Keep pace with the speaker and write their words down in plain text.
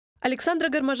Alexandra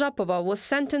Garmazhapova was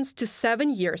sentenced to 7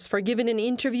 years for giving an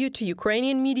interview to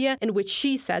Ukrainian media in which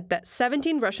she said that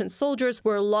 17 Russian soldiers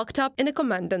were locked up in a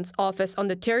commandant's office on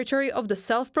the territory of the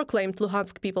self-proclaimed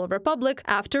Luhansk People's Republic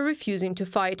after refusing to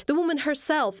fight. The woman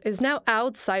herself is now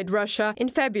outside Russia. In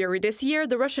February this year,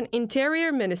 the Russian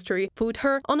Interior Ministry put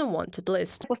her on a wanted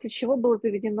list.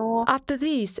 After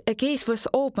this, a case was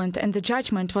opened and the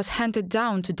judgment was handed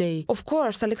down today. Of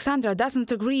course, Alexandra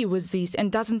doesn't agree with this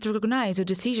and doesn't recognize the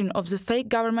decision of the fake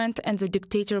government and the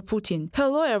dictator Putin. Her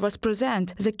lawyer was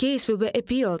present. The case will be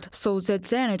appealed, so that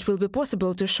then it will be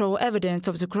possible to show evidence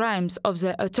of the crimes of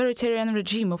the authoritarian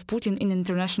regime of Putin in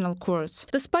international courts.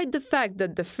 Despite the fact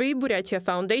that the Free Buryatia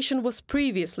Foundation was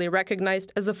previously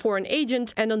recognized as a foreign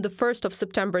agent and on the 1st of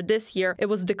September this year it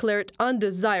was declared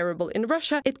undesirable in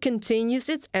Russia, it continues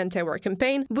its anti-war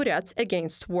campaign, Buryats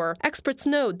Against War. Experts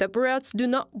note that Buryats do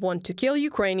not want to kill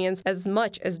Ukrainians as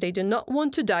much as they do not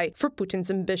want to die for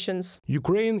Putin's ambitions.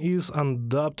 Ukraine is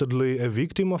undoubtedly a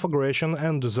victim of aggression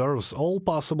and deserves all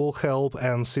possible help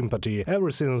and sympathy.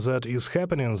 Everything that is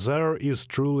happening there is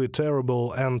truly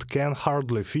terrible and can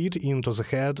hardly fit into the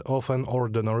head of an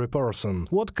ordinary person.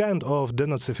 What kind of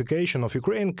denazification of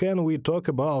Ukraine can we talk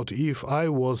about if I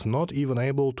was not even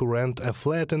able to rent a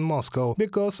flat in Moscow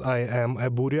because I am a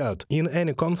Buryat? In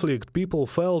any conflict, people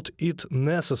felt it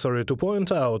necessary to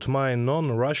point out my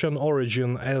non-Russian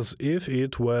origin as if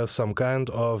it were some kind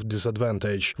of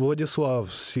disadvantage. Vladislav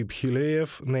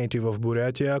Siphileyev, native of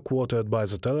Buryatia, quoted by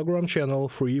the Telegram channel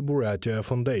Free Buryatia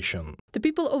Foundation. The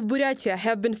people of Buryatia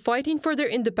have been fighting for their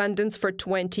independence for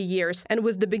 20 years, and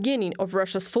with the beginning of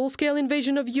Russia's full-scale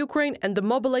invasion of Ukraine and the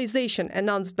mobilization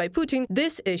announced by Putin,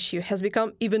 this issue has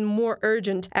become even more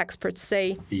urgent, experts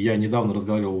say.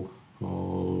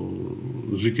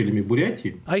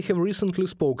 I have recently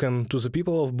spoken to the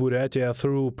people of Buryatia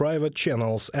through private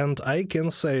channels, and I can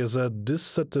say that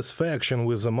dissatisfaction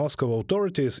with the Moscow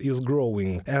authorities is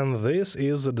growing. And this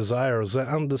is the desire, the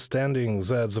understanding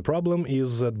that the problem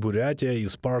is that Buryatia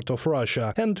is part of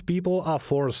Russia and people are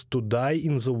forced to die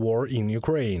in the war in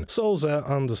Ukraine. So the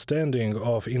understanding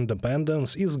of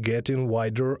independence is getting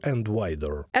wider and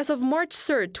wider. As of March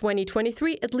 3rd,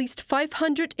 2023, at least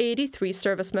 583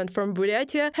 servicemen from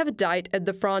Buryatia have died at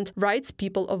the front, writes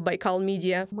People of Baikal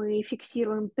Media.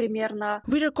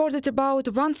 We recorded about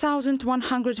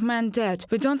 1,100 men dead.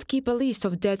 We don't keep a list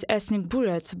of dead ethnic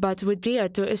Buryats, but we dare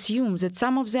to assume that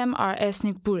some of them are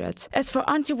ethnic Buryats. As for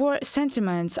anti-war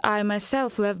sentiments, I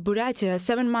myself left Buryatia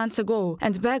 7 months ago,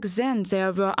 and back then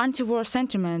there were anti-war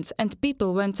sentiments and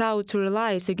people went out to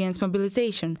rallies against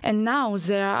mobilization. And now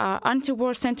there are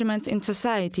anti-war sentiments in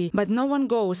society, but no one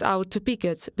goes out to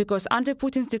pickets, because under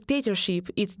Putin's dictatorship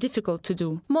it's difficult to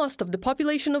do. Most of the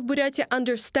population of Buryatia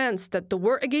understands that the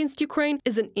war against Ukraine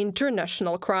is an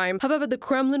international crime. However, the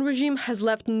Kremlin regime has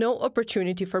left no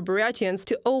opportunity for Buryatians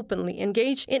to openly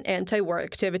engage in anti-war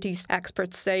activities,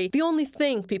 experts say. The only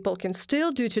thing people can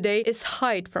still do today is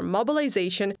hide from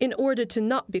mobilization in order to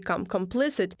not become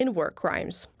complicit in war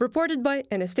crimes. Reported by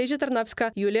Anastasia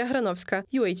Tarnavska, Yulia Granovska,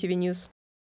 UATV News.